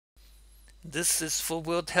This is for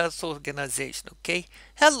World Health Organization, okay?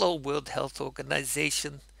 Hello, World Health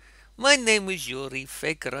Organization. My name is Yuri,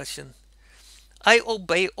 fake Russian. I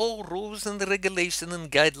obey all rules and regulations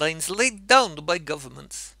and guidelines laid down by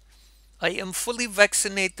governments. I am fully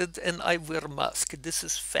vaccinated and I wear mask. This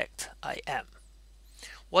is fact. I am.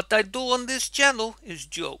 What I do on this channel is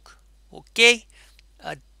joke, okay?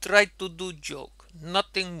 I try to do joke,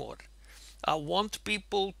 nothing more. I want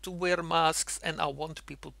people to wear masks and I want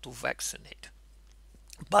people to vaccinate.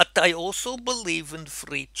 But I also believe in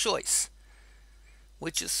free choice,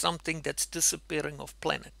 which is something that's disappearing off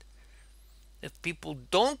planet. If people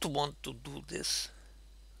don't want to do this,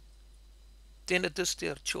 then it is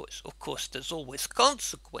their choice. Of course, there's always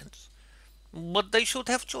consequence, but they should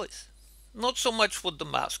have choice. Not so much for the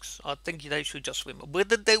masks. I think they should just wear them.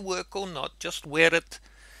 Whether they work or not, just wear it,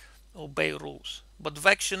 obey rules. But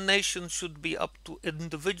vaccination should be up to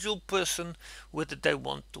individual person whether they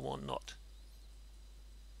want to or not.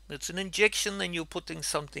 It's an injection and you're putting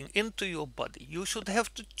something into your body. You should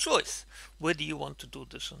have the choice whether you want to do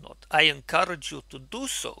this or not. I encourage you to do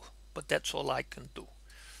so, but that's all I can do.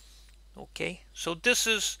 Okay? So this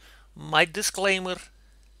is my disclaimer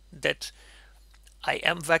that I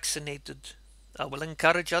am vaccinated. I will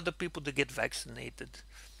encourage other people to get vaccinated.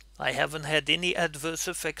 I haven't had any adverse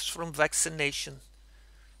effects from vaccination.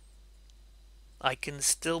 I can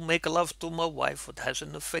still make love to my wife. It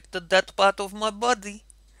hasn't affected that part of my body.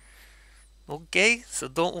 Okay, so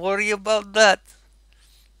don't worry about that.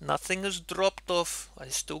 Nothing is dropped off. I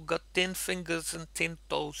still got 10 fingers and 10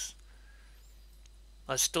 toes.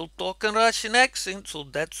 I still talk in Russian accent, so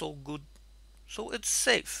that's all good. So it's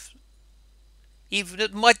safe. Even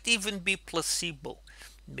it might even be placebo.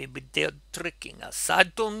 Maybe they're tricking us. I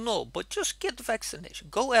don't know, but just get vaccination.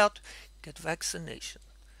 Go out, get vaccination.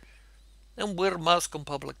 And wear mask on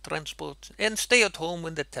public transport. And stay at home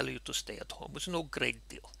when they tell you to stay at home. It's no great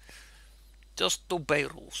deal. Just obey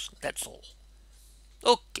rules. That's all.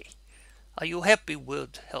 Okay. Are you happy,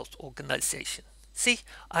 World Health Organization? See,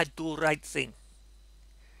 I do right thing.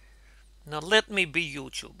 Now let me be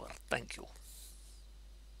YouTuber. Thank you.